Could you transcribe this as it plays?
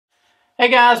Hey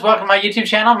guys, welcome to my YouTube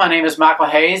channel. My name is Michael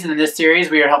Hayes, and in this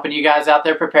series we are helping you guys out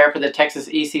there prepare for the TExES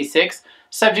EC-6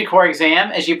 subject core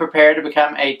exam as you prepare to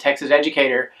become a TExES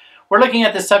educator. We're looking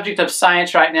at the subject of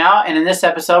science right now, and in this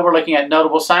episode we're looking at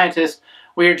notable scientists.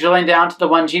 We are drilling down to the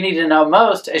ones you need to know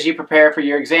most as you prepare for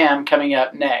your exam coming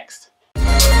up next.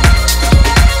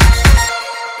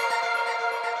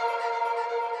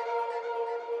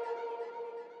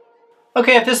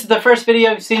 Okay, if this is the first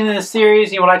video you've seen in this series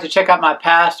and you would like to check out my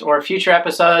past or future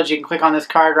episodes, you can click on this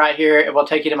card right here. It will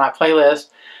take you to my playlist.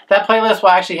 That playlist will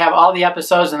actually have all the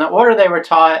episodes in the order they were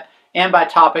taught and by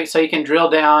topic, so you can drill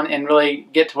down and really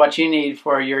get to what you need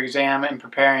for your exam and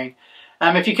preparing.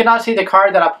 If you cannot see the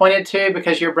card that I pointed to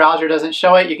because your browser doesn't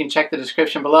show it, you can check the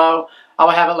description below. I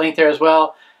will have it linked there as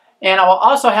well. And I will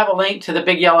also have a link to the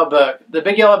Big Yellow Book. The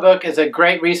Big Yellow Book is a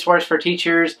great resource for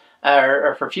teachers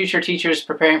or for future teachers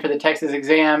preparing for the TExES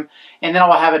exam, and then I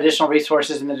will have additional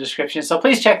resources in the description. So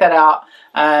please check that out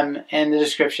in the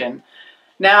description.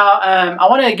 Now, I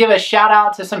want to give a shout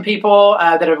out to some people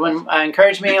that have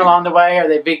encouraged me along the way, or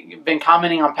they've been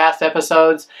commenting on past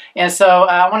episodes. And so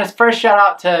I want to first shout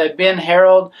out to Ben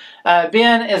Harold.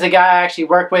 Ben is a guy I actually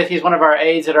work with. He's one of our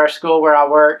aides at our school where I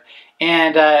work.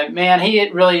 And man, he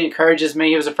really encourages me.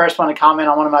 He was the first one to comment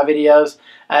on one of my videos.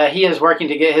 He is working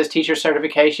to get his teacher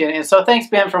certification. And so thanks,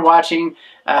 Ben, for watching.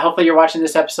 Hopefully you're watching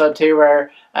this episode too,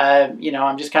 where you know,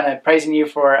 I'm just kind of praising you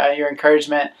for your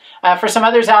encouragement. For some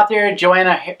others out there,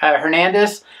 Joanna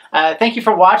Hernandez, thank you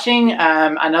for watching.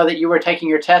 I know that you were taking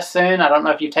your test soon. I don't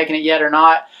know if you've taken it yet or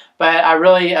not, but I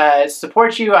really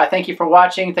support you. I thank you for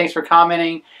watching. Thanks for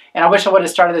commenting. And I wish I would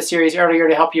have started this series earlier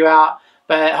to help you out.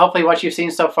 But hopefully what you've seen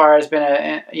so far has been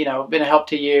a help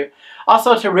to you.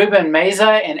 Also to Ruben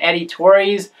Meza and Eddie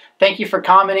Torres, thank you for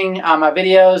commenting on my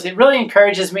videos. It really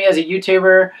encourages me as a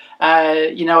YouTuber.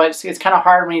 You know, it's kind of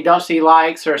hard when you don't see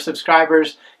likes or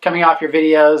subscribers coming off your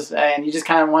videos, and you just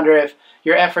kind of wonder if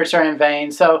your efforts are in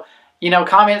vain. So, you know,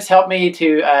 comments help me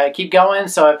to keep going.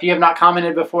 So if you have not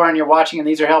commented before and you're watching and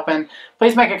these are helping,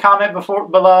 please make a comment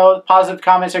below. Positive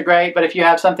comments are great, but if you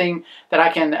have something that I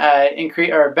can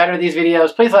increase or better these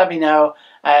videos, please let me know.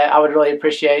 I would really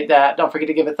appreciate that. Don't forget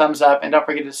to give a thumbs up and don't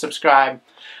forget to subscribe.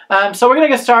 So we're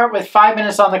going to start with 5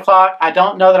 minutes on the clock. I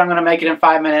don't know that I'm going to make it in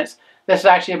 5 minutes. This is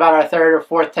actually about our third or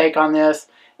fourth take on this,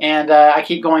 and I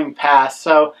keep going past.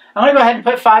 So I'm going to go ahead and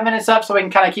put 5 minutes up so we can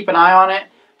kind of keep an eye on it.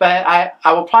 But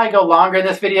I will probably go longer in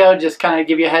this video, just kind of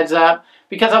give you a heads up,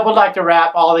 because I would like to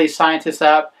wrap all these scientists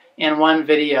up in one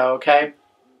video, okay?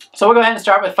 So we'll go ahead and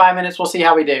start with 5 minutes. We'll see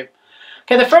how we do.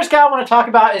 Okay, the first guy I want to talk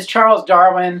about is Charles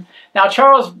Darwin. Now,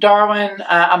 Charles Darwin,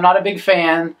 I'm not a big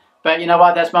fan, but you know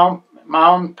what? That's my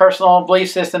own personal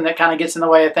belief system that kind of gets in the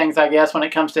way of things, I guess, when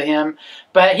it comes to him.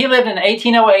 But he lived in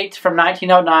 1808 from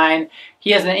 1909.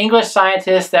 He is an English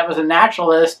scientist that was a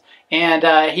naturalist,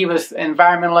 and he was an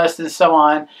environmentalist and so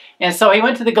on. And so he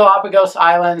went to the Galapagos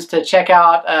Islands to check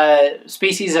out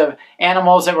species of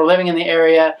animals that were living in the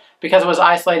area because it was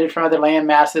isolated from other land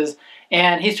masses.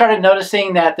 And he started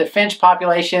noticing that the finch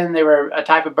population, they were a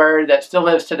type of bird that still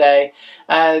lives today,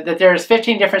 that there's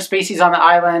 15 different species on the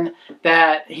island,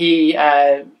 that he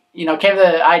you know, came to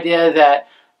the idea that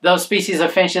those species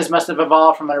of finches must have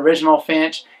evolved from an original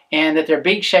finch, and that their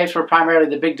beak shapes were primarily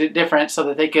the big difference so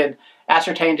that they could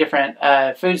ascertain different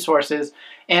food sources.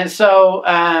 And so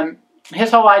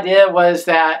his whole idea was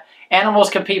that animals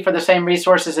compete for the same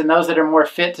resources, and those that are more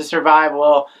fit to survive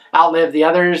will outlive the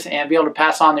others and be able to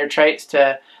pass on their traits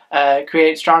to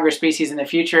create stronger species in the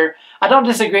future. I don't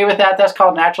disagree with that. That's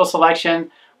called natural selection.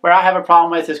 Where I have a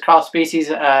problem with is cross-species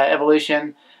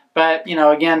evolution. But, you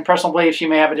know, again, personal beliefs, you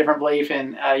may have a different belief,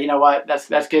 and you know what,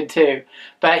 that's good too.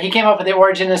 But he came up with the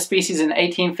origin of species in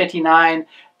 1859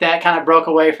 that kind of broke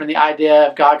away from the idea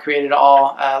of God created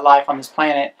all life on this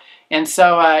planet. And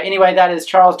so anyway, that is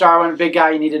Charles Darwin, a big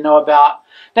guy you need to know about.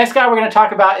 Next guy we're going to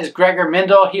talk about is Gregor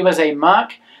Mendel. He was a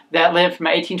monk that lived from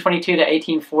 1822 to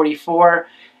 1844.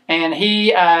 And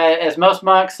he, as most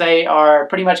monks, they are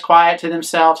pretty much quiet to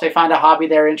themselves. They find a hobby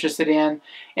they're interested in.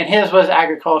 And his was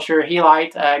agriculture. He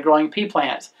liked growing pea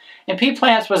plants. And pea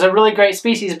plants was a really great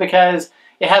species because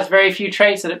it has very few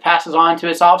traits that it passes on to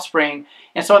its offspring.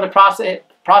 And so in the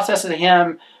process of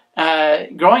him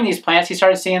growing these plants, he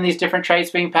started seeing these different traits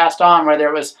being passed on, whether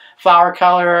it was flower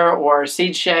color or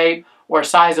seed shape or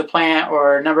size of plant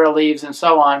or number of leaves and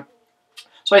so on.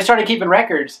 So he started keeping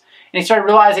records, and he started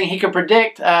realizing he could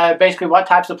predict basically what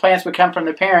types of plants would come from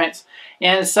the parents.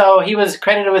 And so he was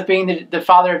credited with being the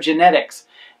father of genetics.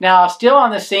 Now, still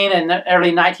on the scene in the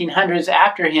early 1900s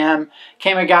after him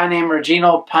came a guy named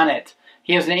Reginald Punnett.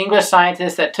 He was an English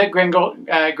scientist that took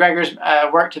Gregor's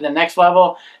work to the next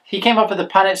level. He came up with the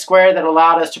Punnett square that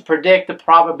allowed us to predict the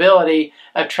probability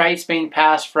of traits being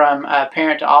passed from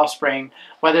parent to offspring,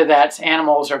 whether that's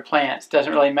animals or plants.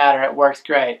 Doesn't really matter. It works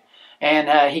great.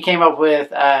 And he came up with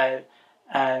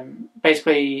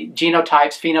basically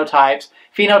genotypes, phenotypes.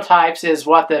 Phenotypes is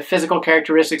what the physical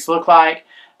characteristics look like.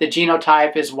 The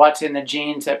genotype is what's in the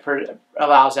genes that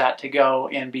allows that to go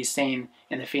and be seen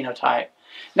in the phenotype.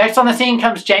 Next on the scene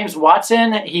comes James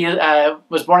Watson. He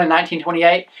was born in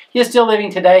 1928. He is still living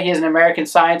today. He is an American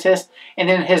scientist. And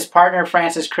then his partner,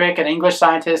 Francis Crick, an English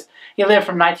scientist. He lived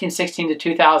from 1916 to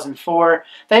 2004.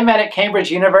 They met at Cambridge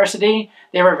University.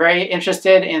 They were very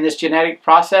interested in this genetic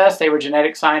process. They were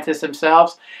genetic scientists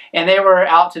themselves. And they were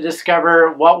out to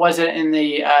discover what was it in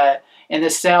the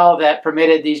cell that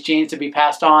permitted these genes to be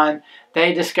passed on.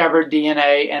 They discovered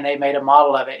DNA and they made a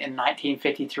model of it in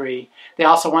 1953. They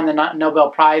also won the Nobel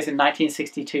Prize in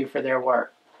 1962 for their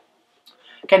work.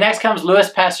 Okay, next comes Louis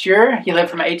Pasteur. He lived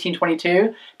from 1822 to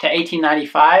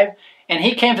 1895. And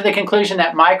he came to the conclusion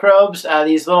that microbes,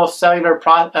 these little cellular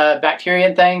bacteria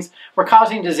and things, were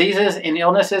causing diseases and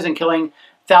illnesses and killing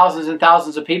thousands and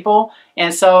thousands of people.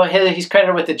 And so he's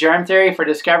credited with the germ theory for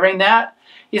discovering that.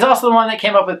 He's also the one that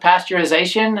came up with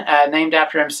pasteurization, named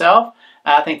after himself.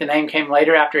 I think the name came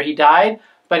later after he died.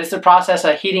 But it's the process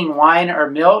of heating wine or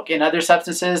milk and other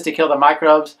substances to kill the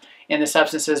microbes in the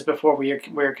substances before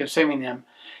we're consuming them.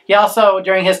 He also,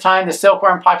 during his time, the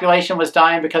silkworm population was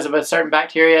dying because of a certain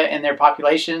bacteria in their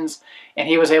populations, and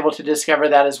he was able to discover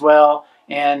that as well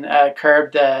and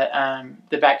curb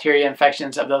the bacteria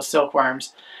infections of those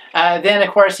silkworms. Then, of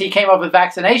course, he came up with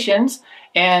vaccinations,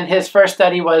 and his first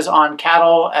study was on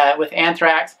cattle with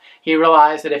anthrax. He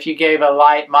realized that if you gave a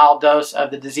light, mild dose of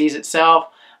the disease itself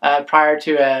prior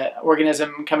to an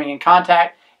organism coming in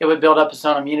contact, it would build up its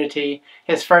own immunity.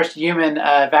 His first human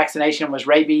vaccination was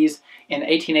rabies in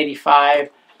 1885,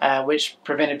 which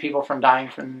prevented people from dying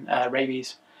from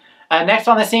rabies. Next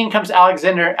on the scene comes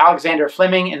Alexander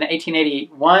Fleming in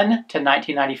 1881 to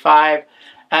 1995.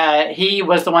 He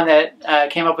was the one that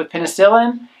came up with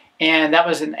penicillin, and that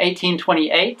was in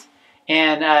 1828.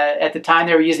 And at the time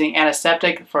they were using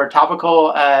antiseptic for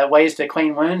topical ways to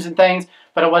clean wounds and things,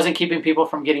 but it wasn't keeping people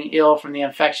from getting ill from the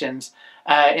infections.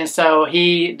 And so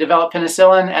he developed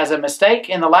penicillin as a mistake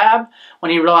in the lab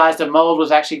when he realized a mold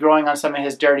was actually growing on some of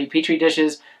his dirty petri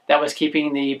dishes that was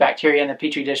keeping the bacteria in the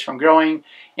petri dish from growing.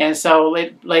 And so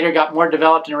it later got more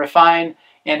developed and refined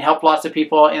and helped lots of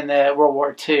people in the World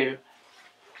War II.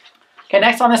 Okay,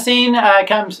 next on the scene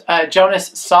comes Jonas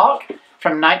Salk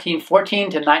from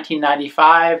 1914 to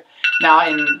 1995. Now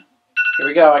here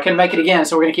we go, I couldn't make it again,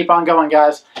 so we're going to keep on going,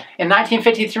 guys. In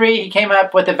 1953, he came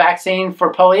up with a vaccine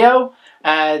for polio.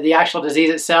 The actual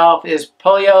disease itself is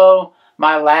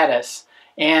poliomyelitis.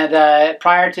 And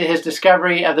prior to his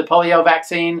discovery of the polio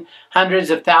vaccine, hundreds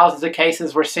of thousands of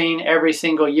cases were seen every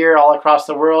single year all across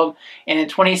the world. And in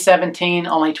 2017,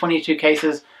 only 22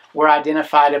 cases were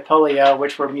identified of polio,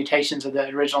 which were mutations of the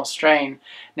original strain.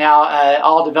 Now,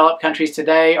 all developed countries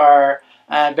today are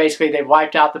basically, they've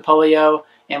wiped out the polio,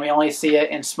 and we only see it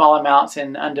in small amounts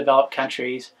in undeveloped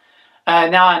countries.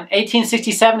 Now, in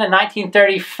 1867 and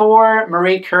 1934,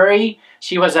 Marie Curie,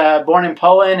 she was born in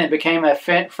Poland and became a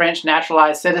French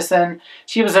naturalized citizen.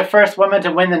 She was the first woman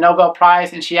to win the Nobel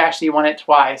Prize, and she actually won it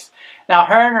twice. Now,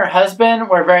 her and her husband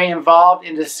were very involved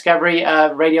in the discovery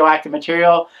of radioactive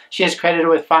material. She is credited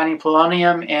with finding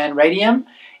polonium and radium,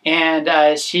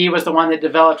 and she was the one that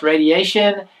developed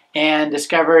radiation and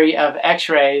discovery of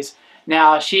X-rays.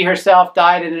 Now, she herself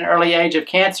died at an early age of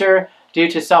cancer due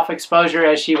to self-exposure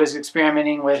as she was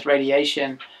experimenting with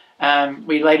radiation.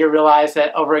 We later realized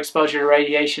that overexposure to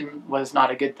radiation was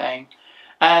not a good thing.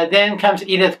 Then comes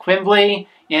Edith Quimbley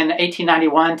in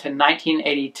 1891 to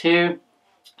 1982.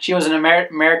 She was an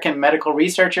American medical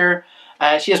researcher.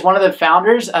 She is one of the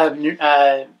founders of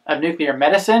nuclear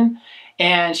medicine,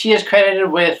 and she is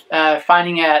credited with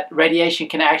finding that radiation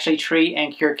can actually treat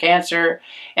and cure cancer.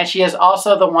 And she is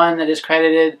also the one that is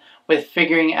credited with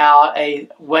figuring out a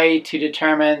way to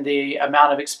determine the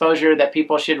amount of exposure that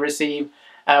people should receive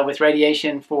with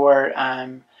radiation for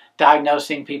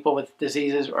diagnosing people with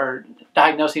diseases or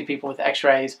diagnosing people with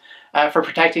X-rays, for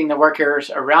protecting the workers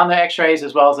around the X-rays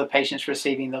as well as the patients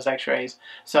receiving those X-rays.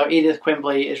 So Edith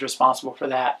Quimbley is responsible for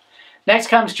that. Next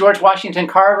comes George Washington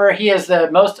Carver. He is the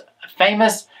most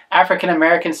famous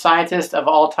African-American scientist of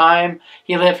all time.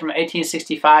 He lived from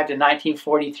 1865 to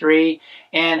 1943,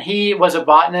 and he was a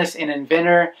botanist and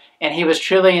inventor, and he was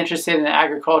truly interested in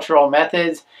agricultural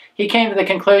methods. He came to the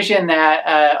conclusion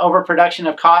that overproduction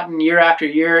of cotton year after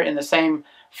year in the same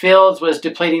fields was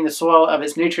depleting the soil of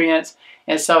its nutrients,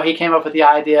 And so he came up with the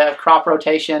idea of crop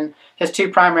rotation. His two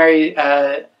primary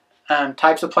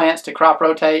types of plants to crop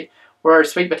rotate were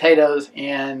sweet potatoes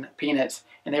and peanuts,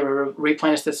 and they would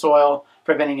replenish the soil,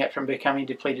 preventing it from becoming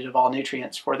depleted of all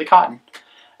nutrients for the cotton.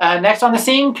 Next on the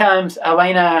scene comes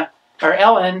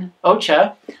Ellen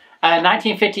Ochoa,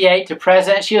 1958 to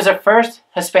present. She was the first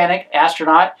Hispanic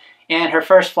astronaut, and her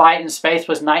first flight in space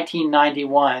was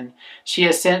 1991. She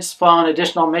has since flown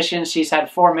additional missions. She's had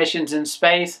 4 missions in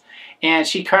space, and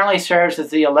she currently serves as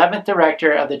the 11th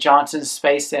director of the Johnson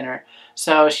Space Center.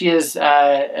 So she is,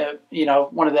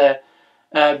 one of the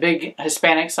big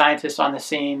Hispanic scientists on the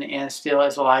scene, and still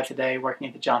is alive today, working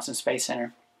at the Johnson Space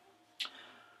Center.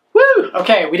 Woo!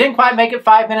 Okay, we didn't quite make it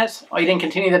 5 minutes. We didn't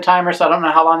continue the timer, so I don't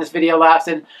know how long this video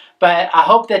lasted. But I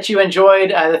hope that you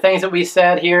enjoyed the things that we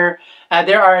said here.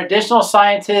 There are additional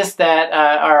scientists that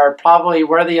are probably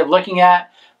worthy of looking at.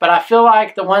 But I feel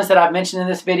like the ones that I've mentioned in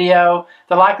this video,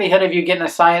 the likelihood of you getting a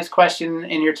science question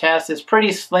in your test is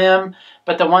pretty slim.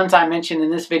 But the ones I mentioned in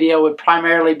this video would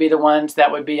primarily be the ones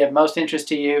that would be of most interest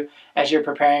to you as you're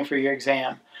preparing for your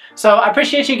exam. So I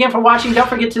appreciate you again for watching. Don't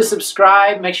forget to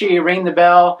subscribe. Make sure you ring the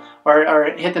bell or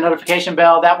hit the notification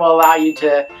bell. That will allow you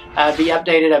to be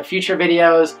updated of future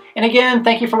videos. And again,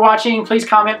 thank you for watching. Please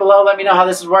comment below. Let me know how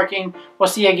this is working. We'll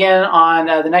see you again on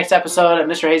the next episode of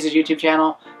Mr. Hayes' YouTube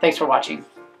channel. Thanks for watching.